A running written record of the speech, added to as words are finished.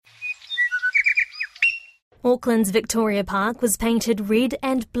Auckland's Victoria Park was painted red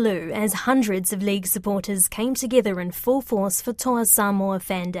and blue as hundreds of league supporters came together in full force for Toa Samoa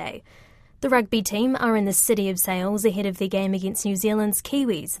Fan Day. The rugby team are in the city of Sails ahead of their game against New Zealand's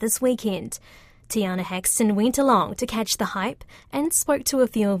Kiwis this weekend. Tiana Haxton went along to catch the hype and spoke to a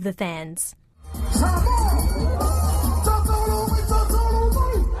few of the fans.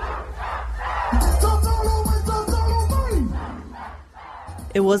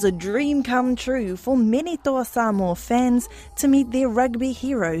 It was a dream come true for many Toa Samoa fans to meet their rugby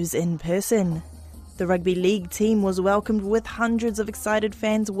heroes in person. The rugby league team was welcomed with hundreds of excited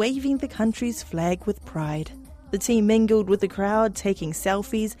fans waving the country's flag with pride. The team mingled with the crowd, taking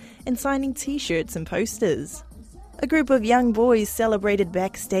selfies and signing t-shirts and posters. A group of young boys celebrated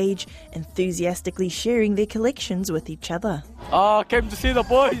backstage, enthusiastically sharing their collections with each other. Came to see the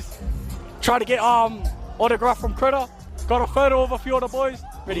boys, try to get autograph from Critter. Got a photo of a few of the boys.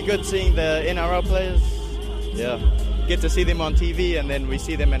 Pretty good seeing the NRL players. Yeah, get to see them on TV and then we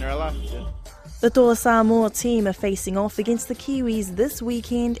see them in real life. Yeah. The Toa Samoa team are facing off against the Kiwis this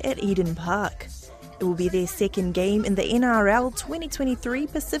weekend at Eden Park. It will be their second game in the NRL 2023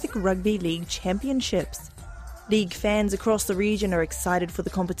 Pacific Rugby League Championships. League fans across the region are excited for the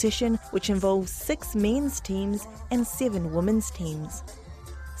competition, which involves 6 men's teams and 7 women's teams.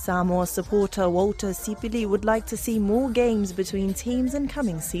 Samoa supporter Walter CBD would like to see more games between teams in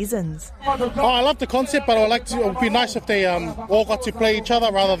coming seasons. I love the concept, but it would be nice if they all got to play each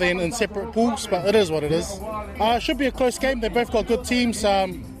other rather than in separate pools, but it is what it is. It should be a close game. They both got good teams,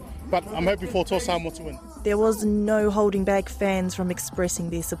 but I'm hoping for Toa Samoa to win. There was no holding back fans from expressing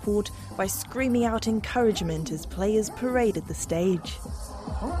their support by screaming out encouragement as players paraded the stage.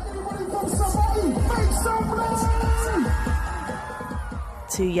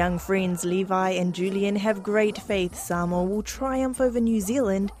 Two young friends, Levi and Julian, have great faith Samoa will triumph over New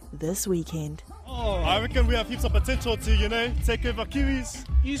Zealand this weekend. I reckon we have heaps of potential to, take over Kiwis.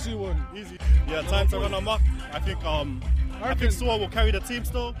 Easy one. Easy. Yeah, time to run amok. I think Samoa will carry the team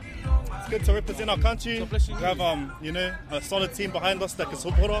still. It's good to represent our country. We have, a solid team behind us that can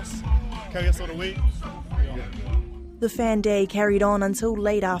support us, carry us all the way. Yeah. The fan day carried on until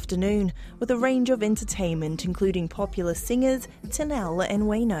late afternoon with a range of entertainment including popular singers Tanel and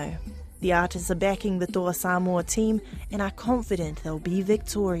Wayno. The artists are backing the Toa Samoa team and are confident they'll be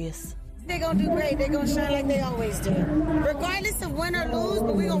victorious. They're going to do great. They're going to shine like they always do. Regardless of win or lose,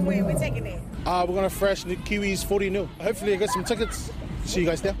 but we're going to win. We're taking it. We're going to thrash the Kiwis 40-0. Hopefully I get some tickets. See you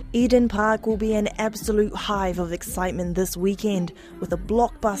guys there. Eden Park will be an absolute hive of excitement this weekend with a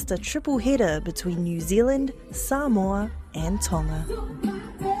blockbuster triple header between New Zealand, Samoa and Tonga.